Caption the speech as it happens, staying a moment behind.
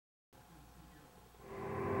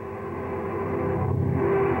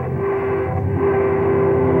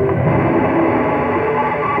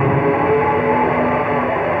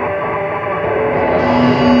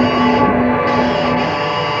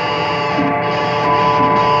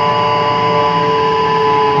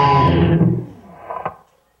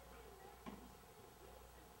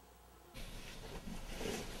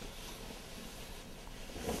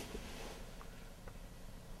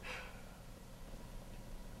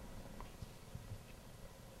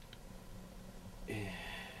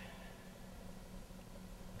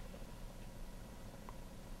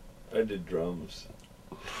I did drums.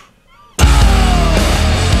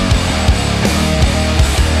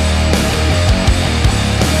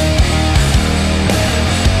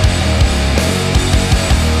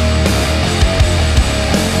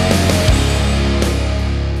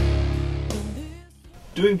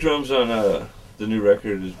 Doing drums on the new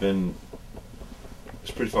record has been, it's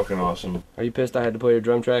pretty fucking awesome. Are you pissed I had to play your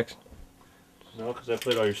drum tracks? No, because I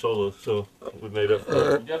played all your solos, so we made up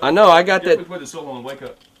for it. I know, I got that. Play the solo on Wake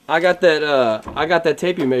Up. I got that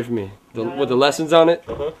tape you made for me with the lessons on it.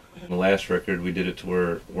 The last record we did it to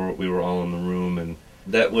where we were all in the room, and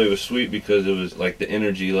that way was sweet because it was like the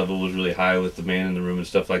energy level was really high with the band in the room and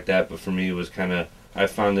stuff like that. But for me, it was kind of, I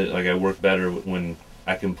found that like I work better when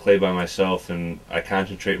I can play by myself and I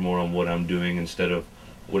concentrate more on what I'm doing instead of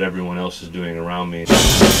what everyone else is doing around me.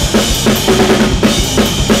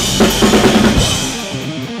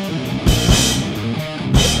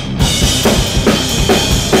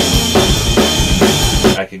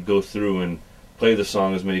 I could go through and play the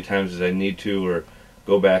song as many times as I need to, or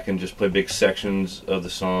go back and just play big sections of the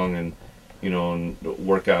song and, you know, and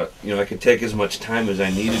work out. You know, I could take as much time as I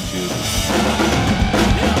needed to.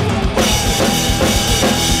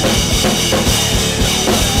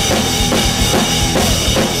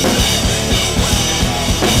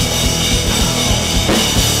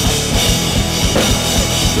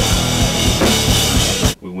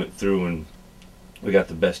 We went through and we got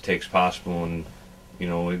the best takes possible, and you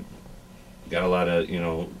know, we got a lot of, you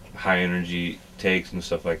know, high energy takes and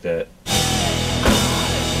stuff like that.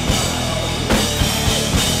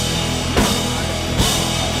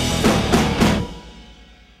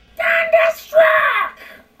 Thunderstruck!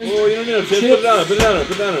 Oh, you don't need a chip. Put it down, put it down,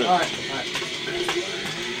 put it down. Alright.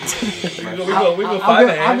 We go 5 a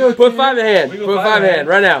hand. Put 5 a hand. Put 5 a hand.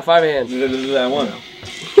 Right now, 5 a hand. Do that one.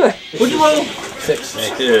 What'd you roll? 6.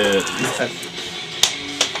 Yeah.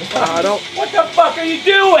 I don't. What the fuck are you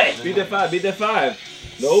doing? Beat that 5, beat that 5.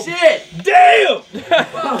 Nope. Shit! Damn!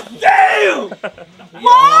 Damn!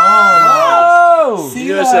 Whoa!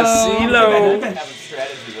 You're a CeeLo. Having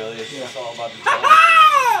strategy, really. It's just all about the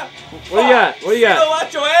What do you got? What do you got?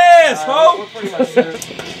 Watch your ass, ho! We're pretty much there.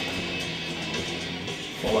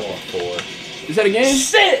 4. Is that a game?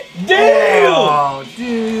 Shit! Damn! Oh,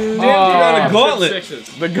 dude. Damn, you got a gauntlet.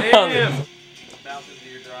 The gauntlet. Damn. Bounce into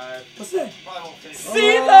your drive. What's that? Probably won't finish.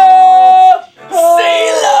 CeeLo!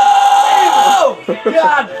 CeeLo!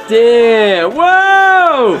 God damn!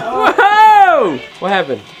 Whoa! Whoa! What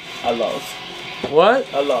happened? I lost. What?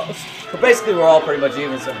 I lost. But basically, we're all pretty much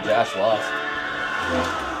even, so Josh lost.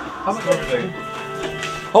 How much was it?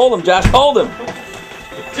 Hold him, Josh. Hold him.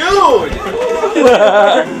 Dude!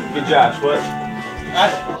 Good Josh, what?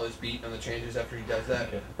 All his beat on the changes after he does that.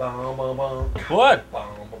 What?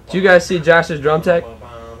 Did you guys see Josh's drum tech?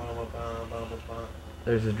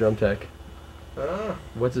 There's his drum tech.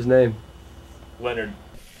 What's his name? Leonard.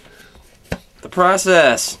 The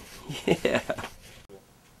process. Yeah.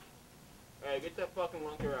 Hey, get that fucking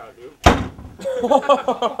lunker out, dude.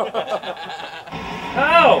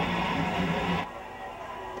 Ow!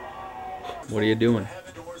 What are you doing?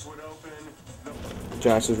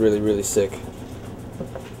 Josh is really, really sick.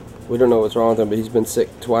 We don't know what's wrong with him, but he's been sick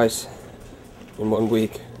twice in 1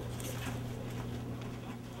 week.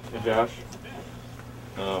 Hey, Josh.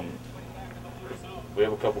 We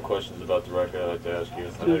have a couple questions about the record I'd like to ask you.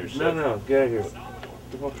 I know you're sick. No, get out of here.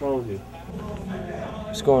 What the fuck's wrong with you?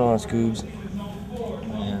 What's going on, Scoobs?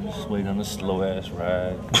 Man, just waiting on this slow ass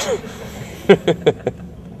ride.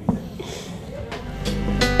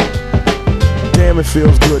 Damn, it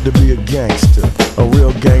feels good to be a gangster. A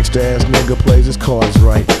real gangster ass nigga plays his cards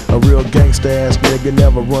right. A real gangster ass nigga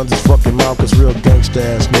never runs his fucking mouth, cause real gangster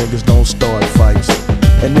ass niggas don't start fights.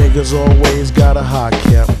 And niggas always got a hot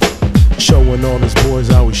cap, showing on his boys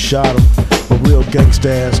how we shot him. But real gangsta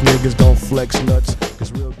ass niggas don't flex nuts,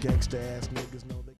 cause real gangsta ass niggas